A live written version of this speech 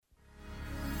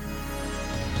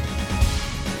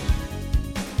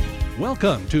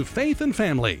Welcome to Faith and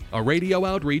Family, a radio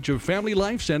outreach of Family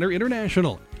Life Center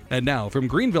International. And now from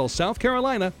Greenville, South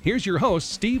Carolina, here's your host,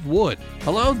 Steve Wood.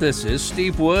 Hello, this is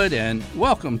Steve Wood, and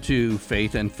welcome to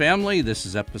Faith and Family. This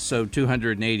is episode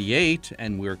 288,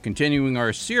 and we're continuing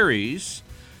our series,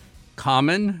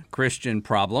 Common Christian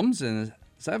Problems. And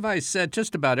as I said,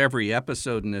 just about every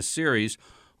episode in this series,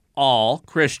 all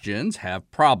Christians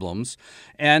have problems.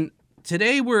 And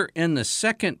today we're in the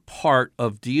second part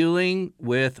of dealing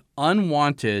with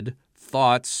unwanted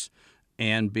thoughts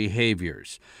and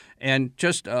behaviors. And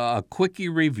just a quickie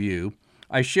review,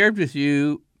 I shared with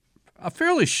you a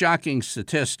fairly shocking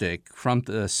statistic from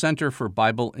the Center for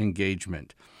Bible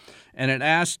Engagement. And it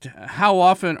asked, how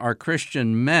often are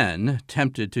Christian men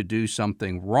tempted to do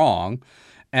something wrong?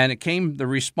 And the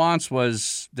response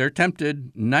was they're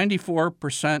tempted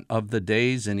 94% of the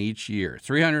days in each year,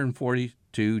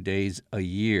 342 days a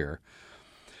year.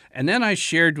 And then I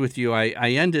shared with you, I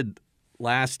ended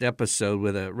last episode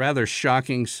with a rather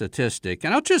shocking statistic,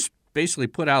 and I'll just basically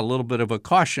put out a little bit of a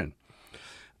caution.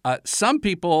 Some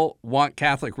people want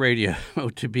Catholic radio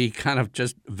to be kind of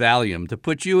just Valium, to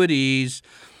put you at ease,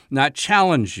 not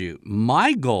challenge you.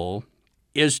 My goal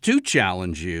is to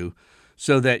challenge you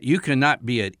so that you can not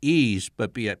be at ease,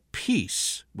 but be at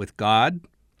peace with God,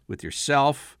 with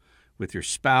yourself, with your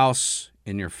spouse,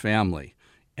 in your family,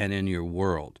 and in your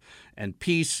world. And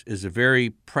peace is a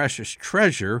very precious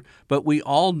treasure, but we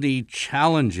all need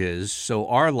challenges so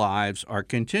our lives are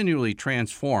continually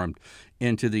transformed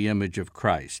into the image of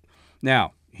Christ.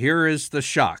 Now, here is the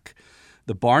shock.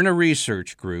 The Barna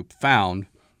Research Group found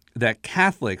that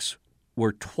Catholics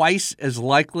were twice as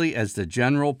likely as the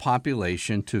general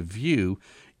population to view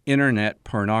internet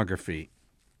pornography.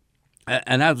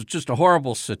 And that was just a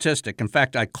horrible statistic. In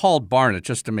fact, I called Barna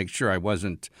just to make sure I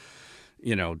wasn't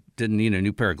didn't need a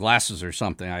new pair of glasses or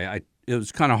something. It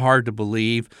was kind of hard to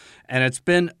believe, and it's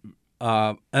been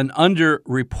an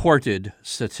underreported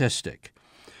statistic.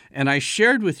 And I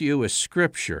shared with you a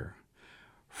scripture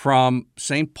from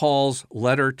St. Paul's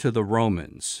letter to the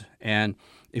Romans. And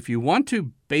if you want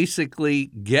to basically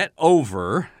get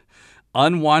over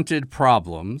unwanted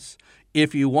problems,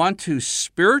 if you want to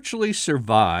spiritually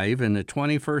survive in the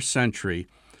 21st century,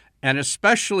 and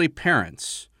especially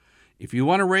parents, if you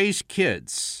want to raise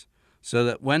kids so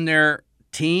that when they're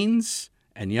teens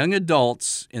and young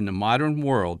adults in the modern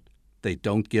world, they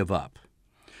don't give up,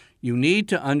 you need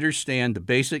to understand the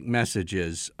basic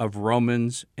messages of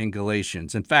Romans and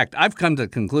Galatians. In fact, I've come to the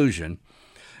conclusion,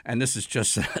 and this is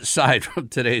just aside from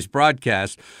today's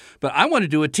broadcast, but I want to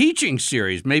do a teaching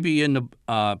series, maybe in the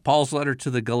Paul's letter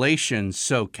to the Galatians,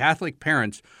 so Catholic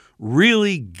parents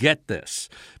really get this,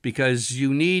 because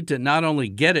you need to not only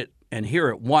get it and hear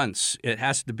it once, it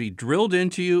has to be drilled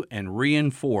into you and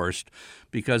reinforced,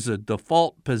 because the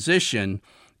default position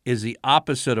is the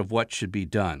opposite of what should be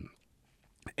done.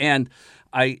 And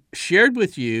I shared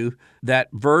with you that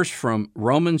verse from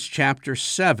Romans chapter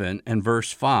 7 and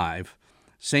verse 5.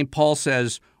 St. Paul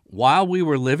says, while we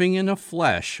were living in the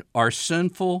flesh, our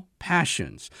sinful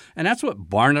passions. And that's what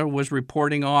Barna was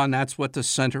reporting on. That's what the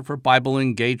Center for Bible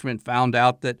Engagement found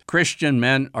out, that Christian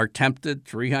men are tempted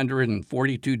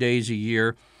 342 days a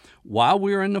year. While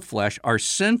we were in the flesh, our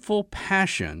sinful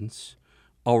passions,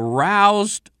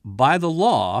 aroused by the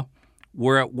law,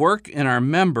 were at work in our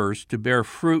members to bear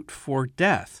fruit for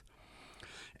death.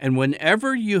 And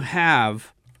whenever you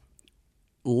have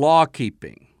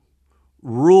law-keeping,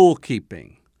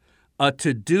 rule-keeping, a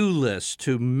to-do list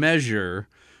to measure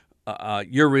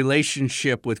your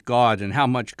relationship with God and how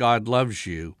much God loves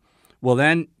you, well,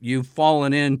 then you've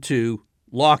fallen into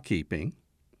law-keeping.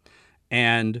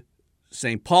 And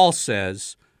St. Paul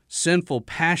says sinful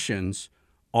passions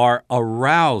are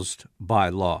aroused by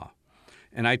law.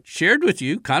 And I shared with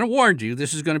you, kind of warned you,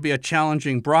 this is going to be a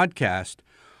challenging broadcast.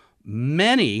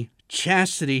 Many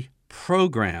chastity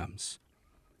programs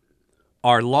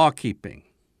are law-keeping.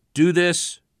 Do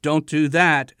this, don't do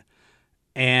that.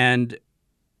 And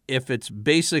if it's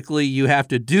basically you have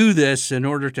to do this in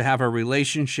order to have a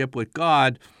relationship with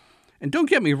God, and don't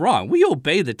get me wrong, we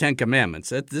obey the Ten Commandments.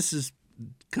 This is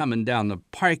coming down the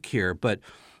pike here, but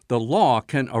the law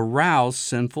can arouse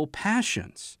sinful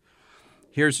passions.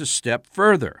 Here's a step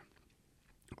further.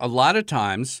 A lot of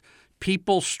times,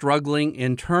 people struggling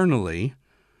internally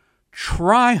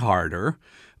try harder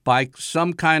by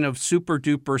some kind of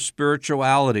super-duper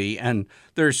spirituality, and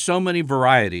there's so many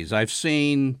varieties. I've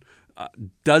seen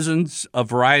dozens of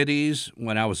varieties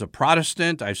when I was a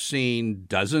Protestant. I've seen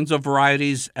dozens of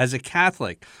varieties as a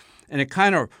Catholic, and it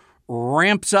kind of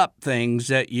ramps up things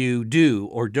that you do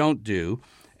or don't do.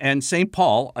 And St.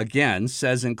 Paul, again,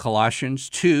 says in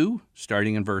Colossians 2,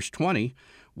 starting in verse 20,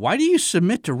 why do you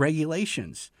submit to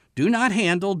regulations? Do not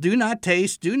handle, do not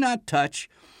taste, do not touch.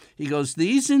 He goes,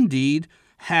 these indeed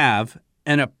have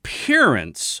an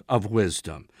appearance of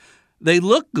wisdom. They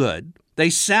look good, they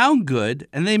sound good,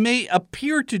 and they may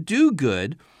appear to do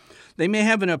good. They may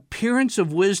have an appearance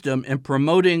of wisdom in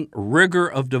promoting rigor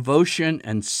of devotion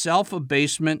and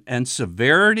self-abasement and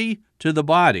severity to the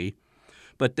body,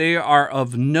 but they are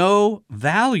of no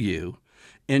value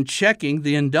in checking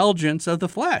the indulgence of the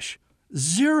flesh.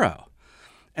 Zero.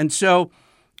 And so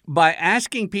by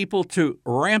asking people to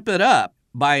ramp it up,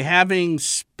 by having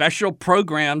special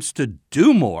programs to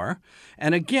do more,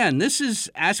 and again, this is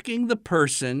asking the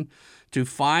person to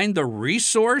find the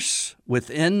resource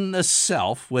within the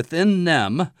self, within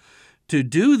them, to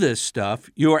do this stuff,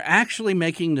 you're actually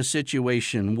making the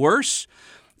situation worse.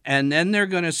 And then they're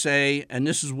going to say, and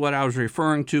this is what I was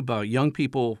referring to about young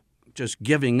people just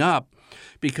giving up,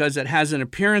 because it has an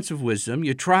appearance of wisdom.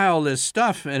 You try all this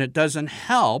stuff and it doesn't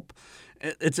help.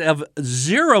 It's of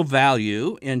zero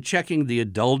value in checking the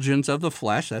indulgence of the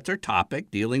flesh. That's our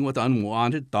topic, dealing with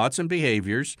unwanted thoughts and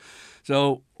behaviors.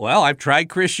 So, well, I've tried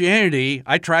Christianity.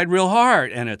 I tried real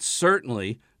hard, and it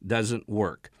certainly doesn't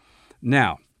work.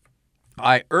 Now,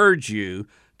 I urge you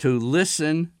to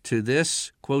listen to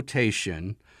this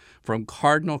quotation from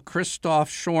Cardinal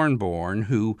Christoph Schornborn,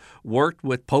 who worked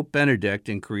with Pope Benedict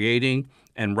in creating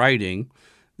and writing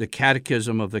the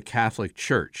Catechism of the Catholic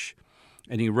Church.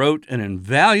 And he wrote an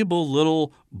invaluable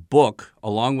little book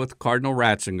along with Cardinal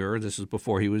Ratzinger, this is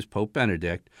before he was Pope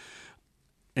Benedict,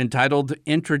 entitled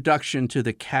Introduction to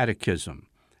the Catechism.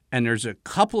 And there's a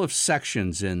couple of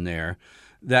sections in there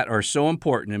that are so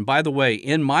important. And by the way,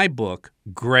 in my book,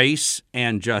 Grace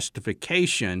and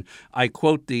Justification, I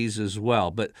quote these as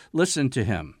well. But listen to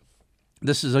him.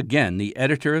 This is, again, the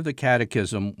editor of the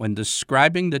Catechism when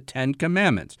describing the Ten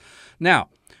Commandments. Now,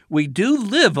 we do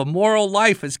live a moral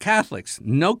life as Catholics,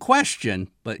 no question,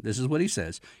 but this is what he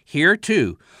says. Here,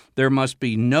 too, there must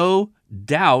be no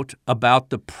doubt about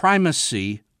the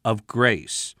primacy of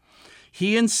grace.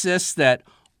 He insists that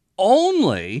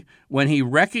only when he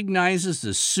recognizes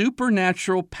the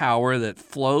supernatural power that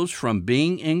flows from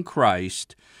being in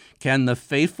Christ can the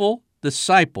faithful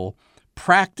disciple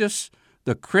practice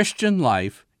the Christian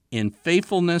life in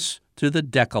faithfulness to the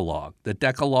Decalogue. The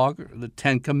Decalogue are the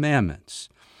Ten Commandments.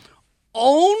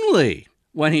 Only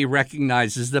when he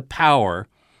recognizes the power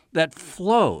that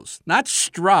flows, not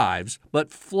strives, but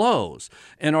flows,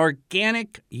 in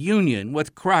organic union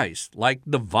with Christ, like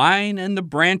the vine and the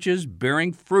branches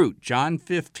bearing fruit, John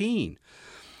 15.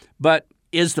 But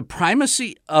is the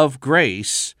primacy of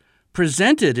grace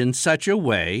presented in such a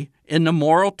way in the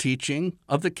moral teaching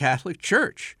of the Catholic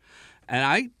Church? And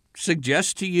I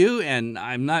suggest to you, and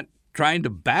I'm not trying to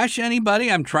bash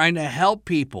anybody, I'm trying to help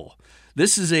people.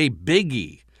 This is a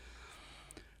biggie.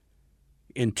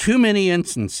 In too many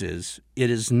instances, it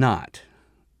is not.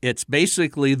 It's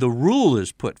basically the rule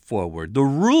is put forward. The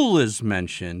rule is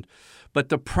mentioned, but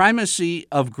the primacy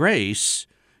of grace,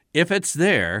 if it's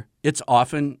there, it's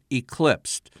often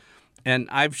eclipsed. And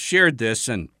I've shared this,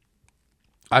 and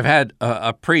I've had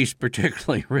a priest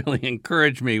particularly really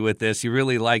encourage me with this. He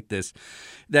really liked this,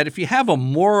 that if you have a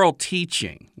moral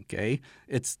teaching, okay,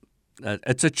 it's a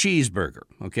cheeseburger,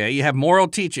 okay? You have moral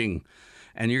teaching,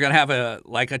 and you're going to have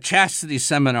a chastity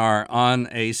seminar on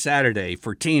a Saturday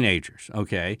for teenagers,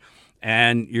 okay?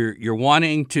 And you're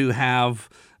wanting to have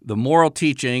the moral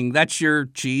teaching, that's your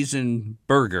cheese and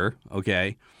burger,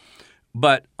 okay?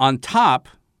 But on top,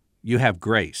 you have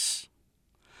grace.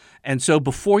 And so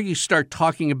before you start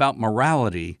talking about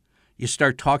morality, you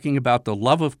start talking about the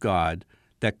love of God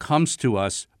that comes to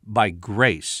us by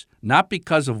grace, not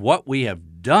because of what we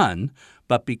have done,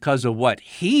 but because of what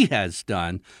He has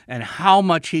done and how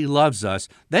much He loves us.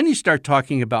 Then you start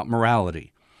talking about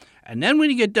morality. And then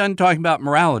when you get done talking about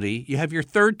morality, you have your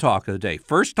third talk of the day.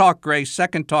 First talk, grace.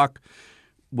 Second talk,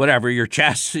 whatever, your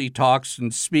chastity talks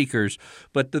and speakers.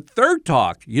 But the third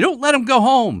talk, you don't let them go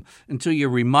home until you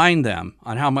remind them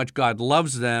on how much God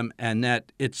loves them and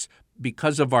that it's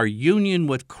because of our union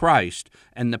with Christ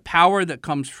and the power that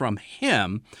comes from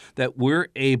Him that we're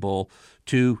able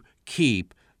to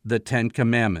keep the Ten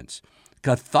Commandments.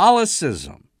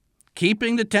 Catholicism,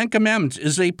 keeping the Ten Commandments,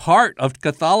 is a part of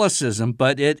Catholicism,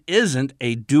 but it isn't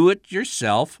a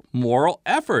do-it-yourself moral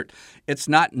effort. It's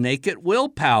not naked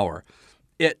willpower.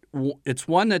 It's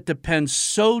one that depends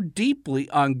so deeply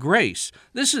on grace.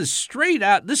 This is straight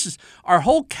out, this is our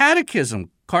whole catechism,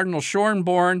 Cardinal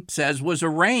Schornborn says, was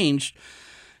arranged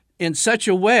in such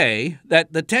a way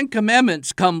that the Ten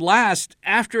Commandments come last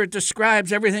after it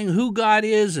describes everything, who God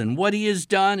is and what he has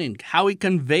done and how he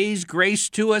conveys grace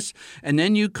to us. And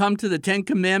then you come to the Ten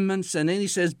Commandments, and then he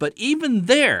says, but even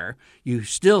there, you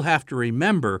still have to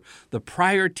remember the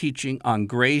prior teaching on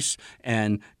grace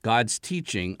and God's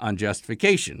teaching on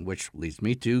justification, which leads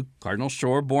me to Cardinal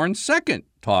Schorborn's second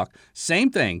talk.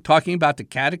 Same thing, talking about the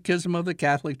Catechism of the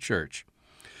Catholic Church.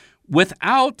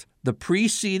 Without the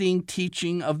preceding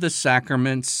teaching of the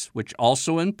sacraments, which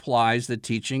also implies the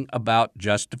teaching about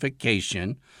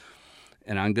justification,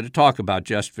 and I'm going to talk about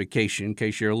justification in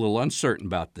case you're a little uncertain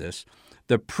about this,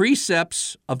 the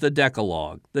precepts of the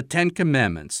Decalogue, the Ten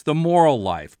Commandments, the moral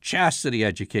life, chastity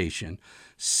education,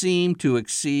 seem to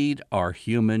exceed our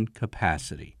human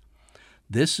capacity.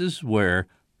 This is where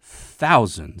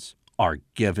thousands are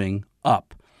giving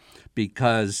up,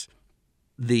 because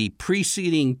the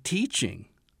preceding teaching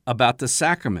about the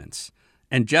sacraments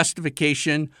and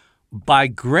justification by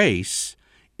grace,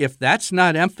 if that's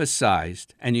not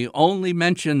emphasized and you only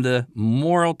mention the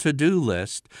moral to-do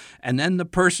list, and then the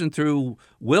person through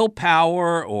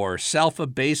willpower or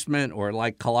self-abasement, or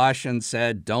like Colossians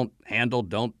said, don't handle,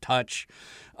 don't touch,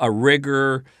 a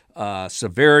rigor,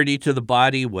 severity to the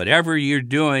body, whatever you're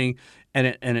doing, and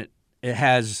it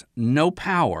has no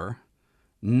power,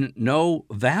 no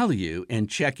value in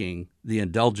checking the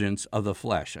indulgence of the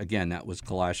flesh. Again, that was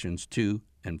Colossians 2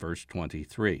 and verse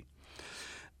 23.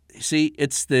 See,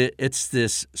 it's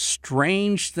this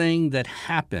strange thing that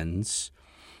happens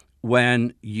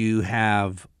when you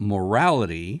have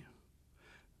morality,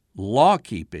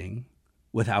 law-keeping,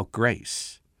 without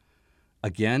grace.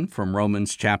 Again, from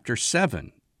Romans chapter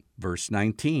 7, verse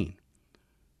 19.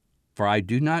 For I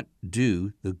do not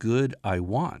do the good I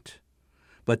want,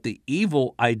 but the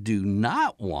evil I do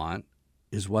not want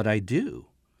is what I do.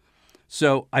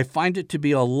 So I find it to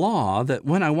be a law that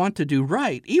when I want to do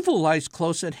right, evil lies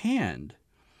close at hand.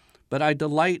 But I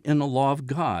delight in the law of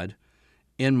God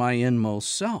in my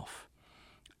inmost self.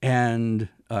 And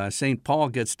St. Paul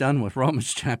gets done with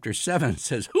Romans chapter 7 and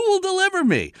says, who will deliver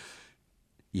me?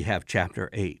 You have chapter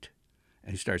 8,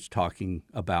 and he starts talking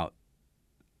about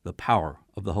the power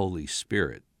of the Holy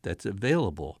Spirit that's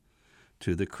available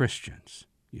to the Christians,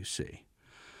 you see.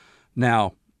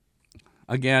 Now,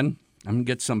 again, I'm going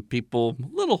to get some people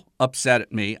a little upset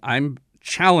at me. I'm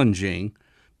challenging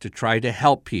to try to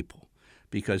help people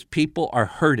because people are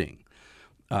hurting.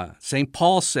 St.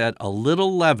 Paul said a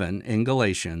little leaven in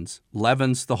Galatians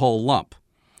leavens the whole lump.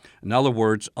 In other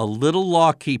words, a little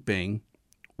law-keeping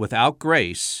without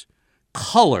grace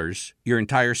colors your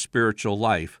entire spiritual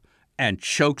life and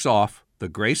chokes off the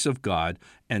grace of God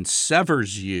and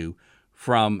severs you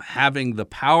from having the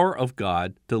power of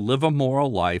God to live a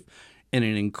moral life in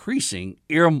an increasing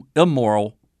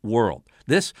immoral world.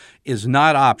 This is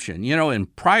not option. You know, in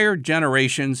prior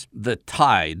generations, the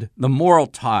moral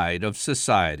tide of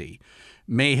society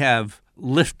may have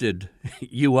lifted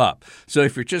you up. So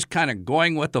if you're just kind of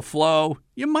going with the flow,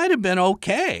 you might have been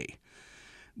okay.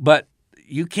 But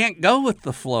you can't go with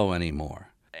the flow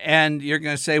anymore. And you're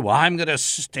going to say, well, I'm going to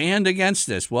stand against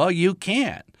this. Well, you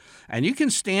can't. And you can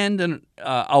stand in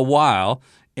a while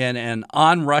in an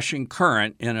onrushing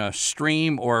current in a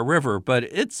stream or a river, but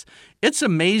it's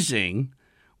amazing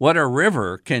what a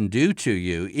river can do to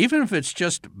you. Even if it's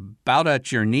just about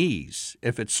at your knees,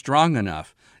 if it's strong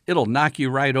enough, it'll knock you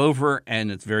right over, and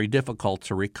it's very difficult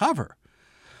to recover.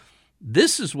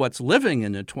 This is what's living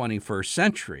in the 21st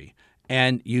century,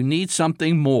 and you need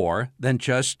something more than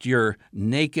just your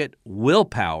naked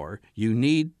willpower. You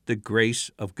need the grace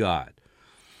of God.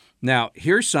 Now,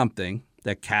 here's something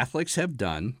that Catholics have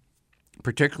done,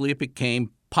 particularly it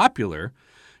became popular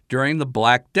during the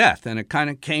Black Death. And it kind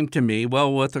of came to me,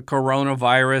 well, with the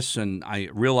coronavirus, and I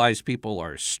realize people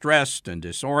are stressed and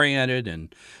disoriented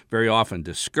and very often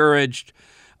discouraged.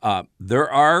 There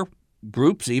are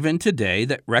groups even today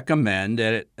that recommend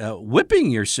that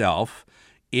whipping yourself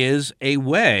is a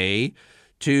way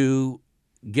to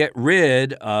get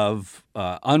rid of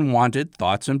unwanted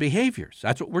thoughts and behaviors.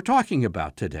 That's what we're talking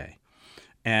about today.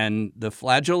 And the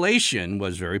flagellation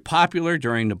was very popular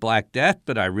during the Black Death,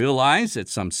 but I realize that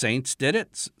some saints did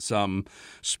it. Some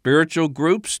spiritual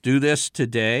groups do this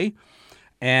today.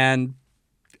 And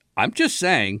I'm just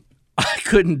saying, I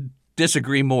couldn't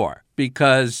disagree more,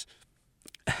 because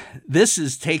this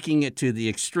is taking it to the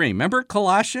extreme. Remember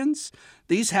Colossians?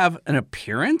 These have an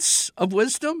appearance of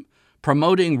wisdom,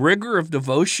 promoting rigor of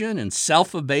devotion and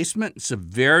self-abasement and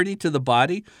severity to the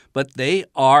body, but they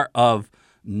are of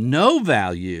no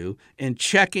value in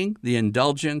checking the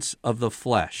indulgence of the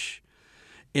flesh.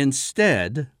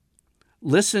 Instead,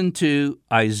 listen to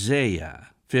Isaiah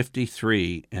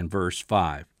 53 and verse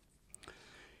 5.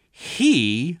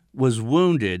 He was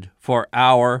wounded for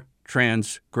our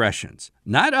transgressions.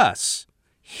 Not us.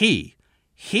 He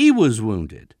was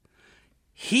wounded.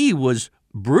 He was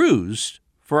bruised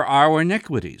for our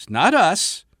iniquities. Not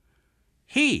us.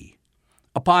 He.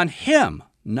 Upon him,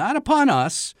 not upon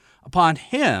us, upon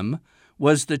him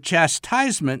was the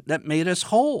chastisement that made us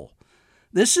whole.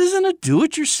 This isn't a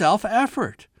do-it-yourself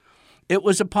effort. It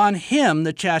was upon him,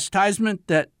 the chastisement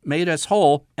that made us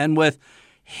whole, and with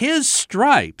his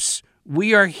stripes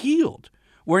we are healed.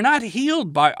 We're not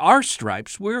healed by our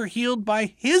stripes. We're healed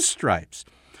by his stripes.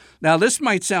 Now, this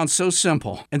might sound so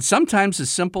simple, and sometimes the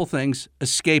simple things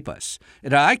escape us.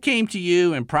 And I came to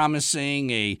you and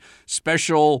promising a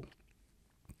special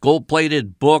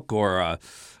gold-plated book or a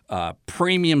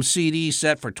premium CD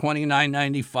set for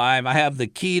 $29.95. I have the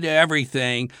key to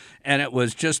everything, and it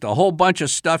was just a whole bunch of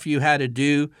stuff you had to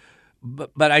do.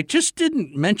 But I just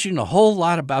didn't mention a whole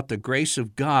lot about the grace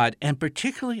of God, and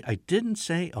particularly I didn't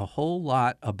say a whole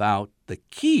lot about the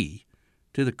key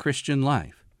to the Christian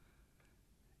life.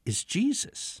 It's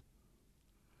Jesus.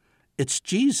 It's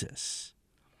Jesus.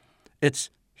 It's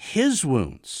his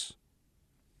wounds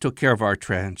took care of our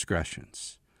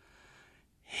transgressions.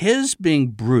 His being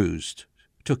bruised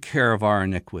took care of our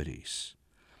iniquities.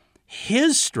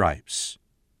 His stripes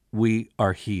we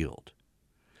are healed.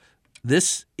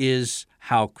 This is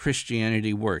how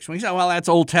Christianity works. When you say, well, that's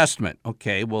Old Testament.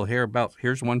 Okay, well,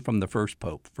 here's one from the first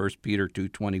pope, 1 Peter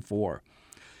 2:24.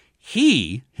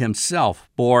 He himself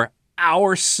bore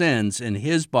our sins in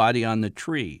his body on the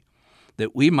tree,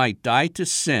 that we might die to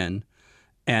sin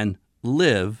and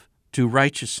live to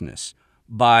righteousness.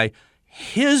 By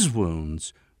his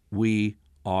wounds we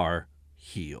are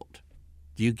healed.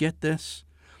 Do you get this?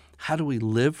 How do we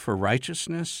live for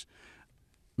righteousness?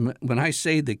 When I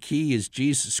say the key is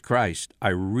Jesus Christ, I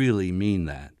really mean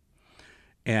that.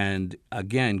 And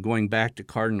again, going back to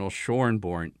Cardinal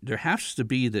Schornborn, there has to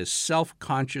be this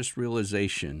self-conscious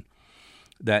realization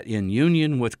that in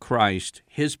union with Christ,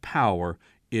 his power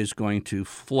is going to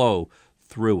flow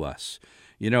through us.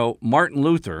 You know, Martin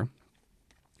Luther,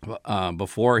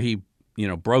 before he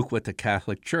broke with the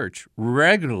Catholic Church,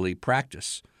 regularly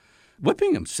practiced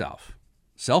whipping himself.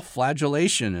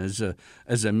 Self-flagellation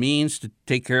as a means to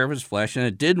take care of his flesh, and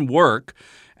it didn't work,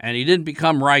 and he didn't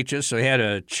become righteous, so he had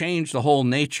to change the whole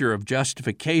nature of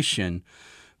justification.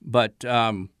 But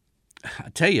I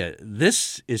tell you,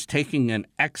 this is taking an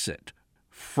exit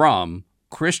from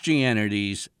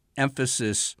Christianity's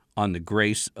emphasis on the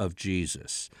grace of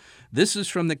Jesus. This is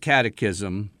from the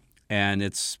Catechism, and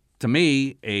it's, to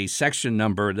me, a section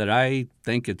number that I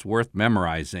think it's worth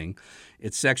memorizing.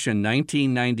 It's section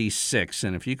 1996,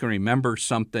 and if you can remember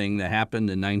something that happened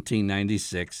in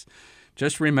 1996,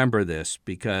 just remember this,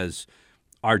 because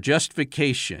our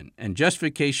justification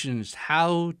is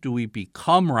how do we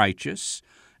become righteous,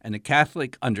 and the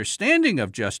Catholic understanding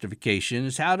of justification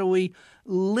is how do we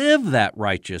live that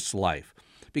righteous life.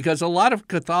 Because a lot of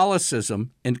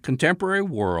Catholicism in the contemporary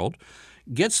world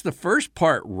gets the first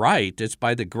part right. It's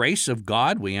by the grace of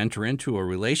God we enter into a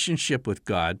relationship with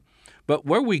God. But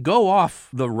where we go off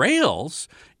the rails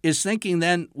is thinking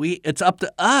then it's up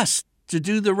to us to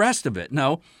do the rest of it.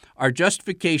 No, our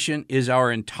justification is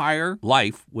our entire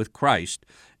life with Christ.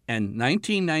 And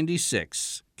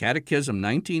 1996, Catechism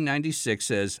 1996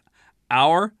 says,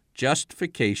 our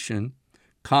justification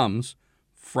comes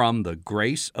from the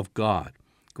grace of God.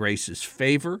 Grace is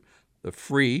favor, the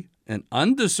free and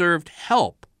undeserved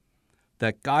help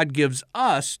that God gives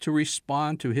us to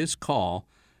respond to his call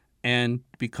and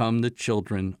become the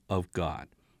children of God.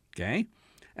 Okay?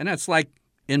 And that's like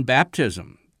in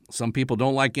baptism. Some people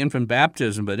don't like infant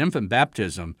baptism, but infant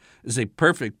baptism is a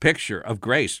perfect picture of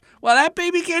grace. Well, that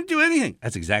baby can't do anything.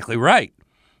 That's exactly right.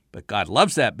 But God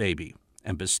loves that baby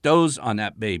and bestows on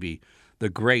that baby the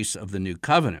grace of the new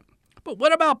covenant. But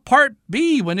what about part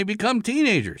B when they become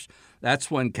teenagers? That's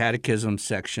when Catechism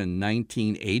section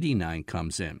 1989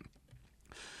 comes in.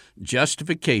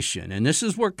 Justification, and this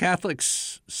is where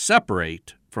Catholics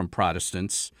separate from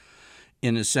Protestants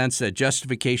in the sense that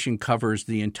justification covers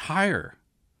the entire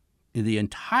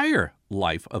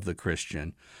life of the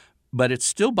Christian, but it's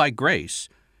still by grace.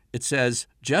 It says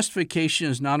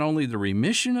justification is not only the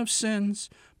remission of sins,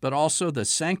 but also the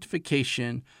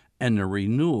sanctification and the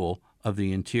renewal of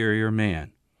the interior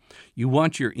man. You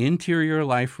want your interior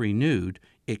life renewed,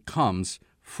 it comes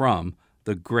from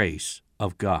the grace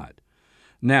of God.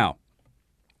 Now,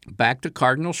 back to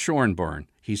Cardinal Schornborn.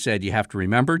 He said you have to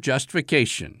remember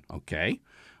justification, okay?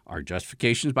 Our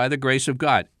justification is by the grace of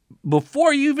God.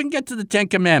 Before you even get to the Ten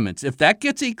Commandments, if that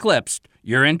gets eclipsed,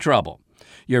 you're in trouble.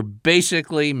 You're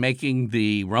basically making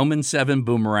the Romans 7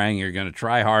 boomerang. You're going to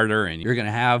try harder, and you're going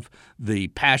to have the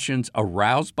passions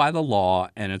aroused by the law,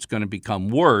 and it's going to become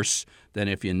worse than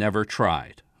if you never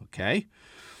tried, okay?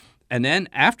 And then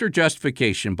after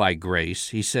justification by grace,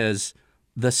 he says,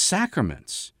 the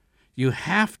sacraments. You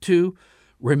have to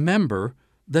remember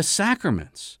the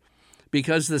sacraments,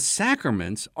 because the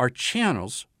sacraments are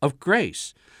channels of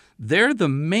grace. They're the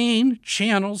main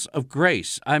channels of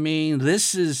grace. I mean,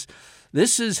 this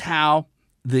is how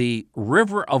the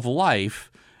river of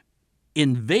life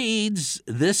invades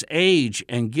this age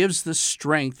and gives the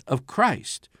strength of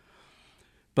Christ.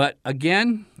 But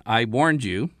again, I warned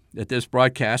you that this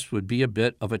broadcast would be a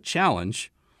bit of a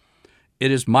challenge.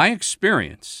 It is my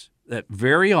experience that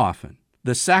very often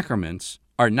the sacraments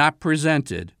are not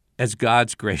presented as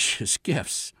God's gracious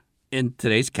gifts in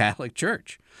today's Catholic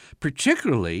Church,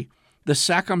 particularly the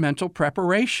sacramental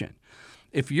preparation.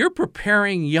 If you're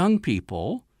preparing young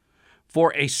people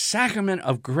for a sacrament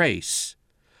of grace,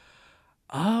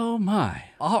 oh my,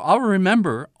 I'll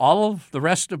remember all of the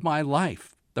rest of my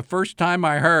life. The first time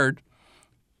I heard,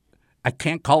 I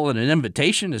can't call it an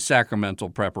invitation to sacramental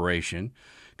preparation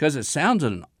because it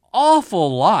sounded an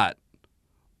awful lot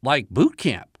like boot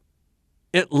camp.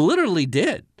 It literally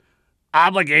did.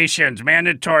 Obligations,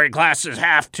 mandatory classes,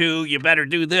 have to, you better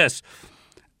do this.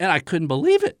 And I couldn't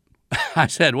believe it. I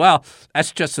said, well,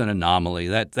 that's just an anomaly.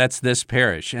 That's this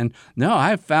parish. And no,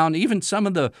 I've found even some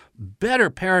of the better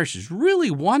parishes really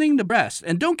wanting the best.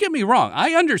 And don't get me wrong,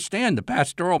 I understand the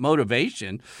pastoral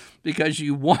motivation because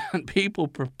you want people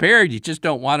prepared. You just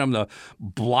don't want them to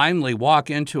blindly walk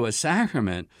into a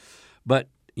sacrament. But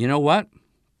you know what?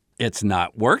 It's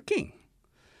not working,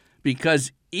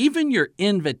 because even your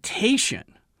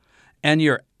invitation and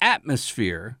your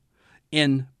atmosphere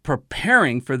in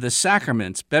preparing for the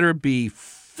sacraments better be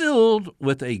filled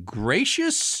with a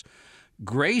gracious,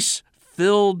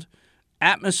 grace-filled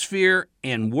atmosphere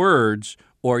and words,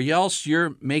 or else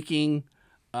you're making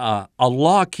a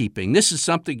law-keeping. This is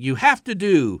something you have to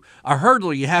do, a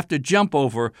hurdle you have to jump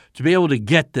over to be able to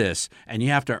get this, and you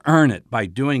have to earn it by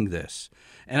doing this.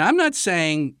 And I'm not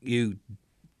saying you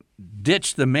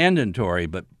ditch the mandatory,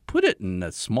 but put it in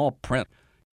the small print.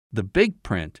 The big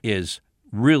print is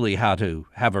really how to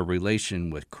have a relation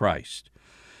with Christ.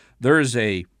 There is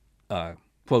a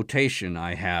quotation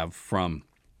I have from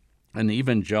an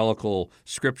evangelical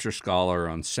scripture scholar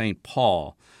on St.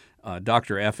 Paul,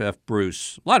 Dr. F.F.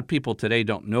 Bruce. A lot of people today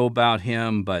don't know about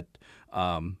him, but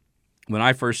when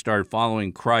I first started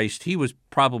following Christ, he was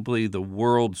probably the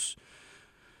world's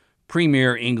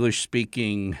premier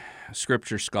English-speaking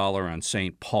scripture scholar on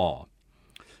St. Paul.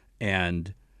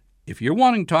 And if you're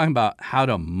wanting to talk about how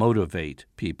to motivate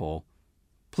people,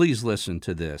 please listen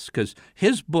to this, because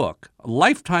his book, A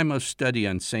Lifetime of Study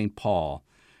on St. Paul,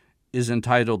 is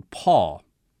entitled Paul,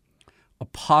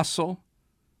 Apostle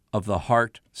of the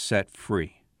Heart Set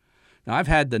Free. Now, I've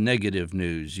had the negative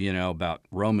news, about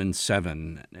Romans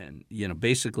 7 and,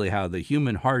 basically how the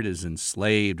human heart is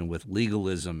enslaved, and with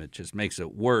legalism, it just makes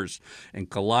it worse. And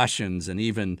Colossians and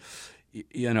even,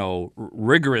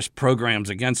 rigorous programs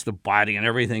against the body and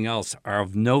everything else are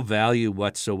of no value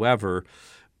whatsoever.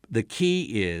 The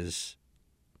key is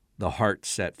the heart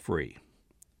set free.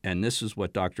 And this is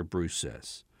what Dr. Bruce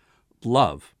says.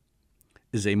 Love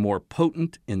is a more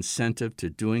potent incentive to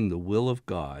doing the will of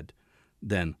God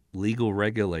than legal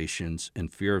regulations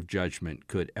and fear of judgment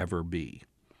could ever be.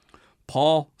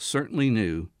 Paul certainly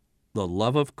knew the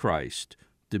love of Christ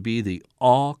to be the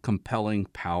all-compelling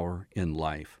power in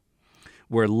life.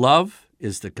 Where love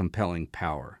is the compelling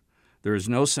power, there is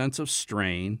no sense of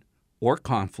strain or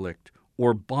conflict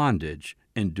or bondage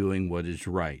in doing what is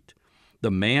right. The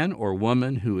man or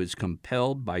woman who is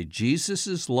compelled by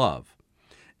Jesus' love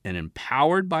and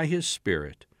empowered by his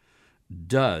Spirit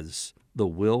does the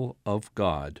will of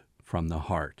God from the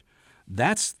heart.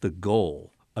 That's the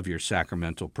goal of your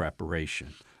sacramental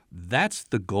preparation. That's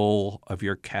the goal of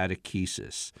your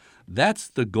catechesis. That's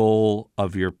the goal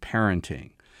of your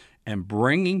parenting. And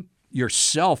bringing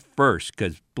yourself first,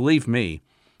 because believe me,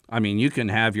 you can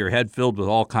have your head filled with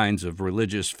all kinds of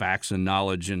religious facts and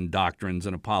knowledge and doctrines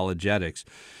and apologetics,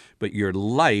 but your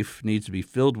life needs to be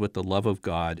filled with the love of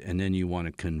God, and then you want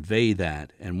to convey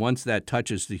that. And once that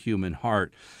touches the human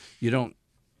heart, you don't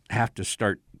have to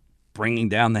start bringing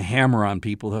down the hammer on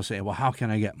people. They'll say, well, how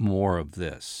can I get more of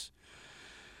this?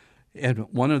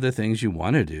 And one of the things you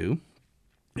want to do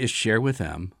is share with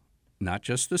them not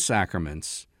just the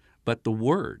sacraments, but the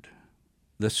Word,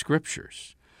 the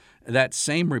Scriptures. That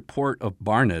same report of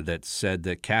Barna that said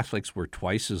that Catholics were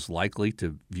twice as likely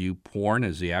to view porn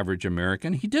as the average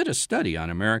American, he did a study on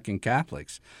American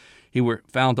Catholics. He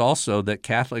found also that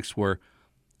Catholics were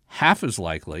half as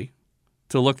likely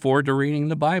to look forward to reading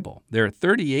the Bible. They're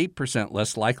 38%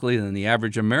 less likely than the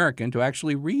average American to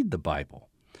actually read the Bible.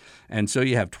 And so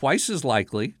you have twice as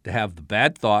likely to have the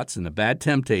bad thoughts and the bad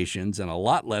temptations and a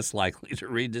lot less likely to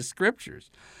read the Scriptures.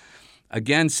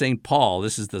 Again, St. Paul,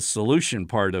 this is the solution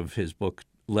part of his book,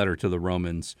 Letter to the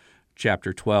Romans,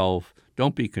 chapter 12,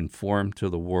 don't be conformed to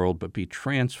the world, but be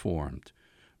transformed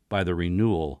by the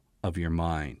renewal of your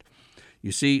mind.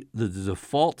 You see, the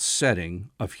default setting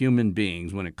of human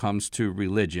beings when it comes to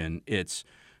religion, it's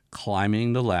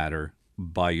climbing the ladder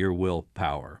by your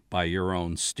willpower, by your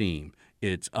own steam.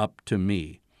 It's up to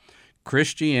me.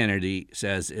 Christianity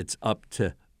says it's up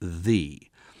to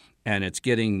thee, and it's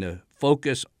getting the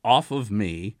focus off of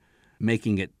me,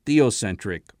 making it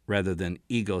theocentric rather than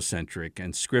egocentric,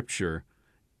 and Scripture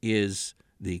is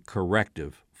the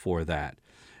corrective for that.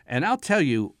 And I'll tell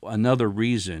you another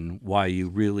reason why you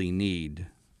really need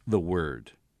the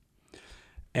Word.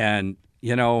 And,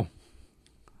 I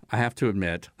have to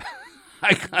admit,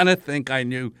 I kind of think I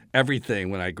knew everything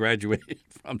when I graduated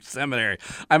from seminary.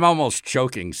 I'm almost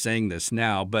choking saying this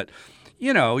now, but,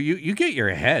 you get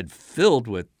your head filled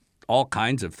with all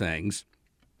kinds of things,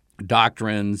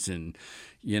 doctrines and,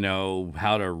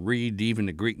 how to read even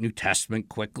the Greek New Testament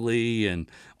quickly and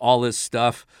all this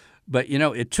stuff. But,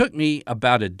 it took me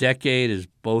about a decade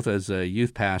both as a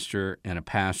youth pastor and a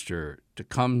pastor to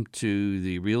come to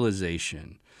the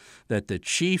realization that the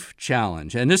chief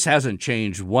challenge, and this hasn't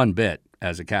changed one bit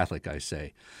as a Catholic, I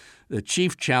say, the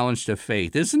chief challenge to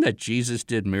faith isn't that Jesus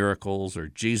did miracles or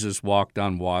Jesus walked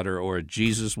on water or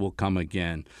Jesus will come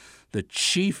again. The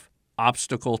chief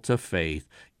obstacle to faith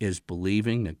is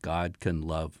believing that God can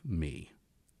love me.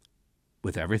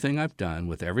 With everything I've done,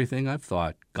 with everything I've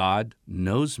thought, God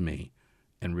knows me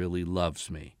and really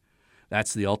loves me.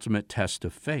 That's the ultimate test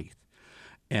of faith.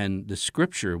 And the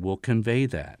Scripture will convey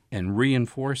that and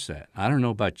reinforce that. I don't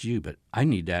know about you, but I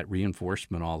need that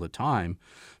reinforcement all the time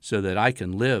so that I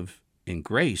can live in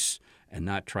grace and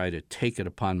not try to take it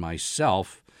upon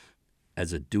myself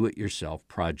as a do-it-yourself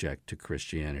project to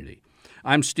Christianity.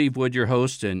 I'm Steve Wood, your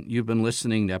host, and you've been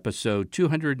listening to episode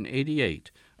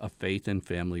 288 of Faith and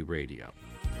Family Radio.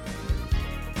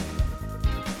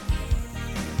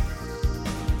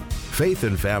 Faith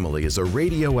and Family is a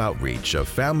radio outreach of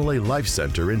Family Life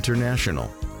Center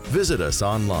International. Visit us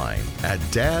online at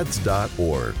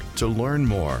dads.org to learn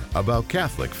more about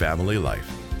Catholic family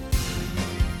life.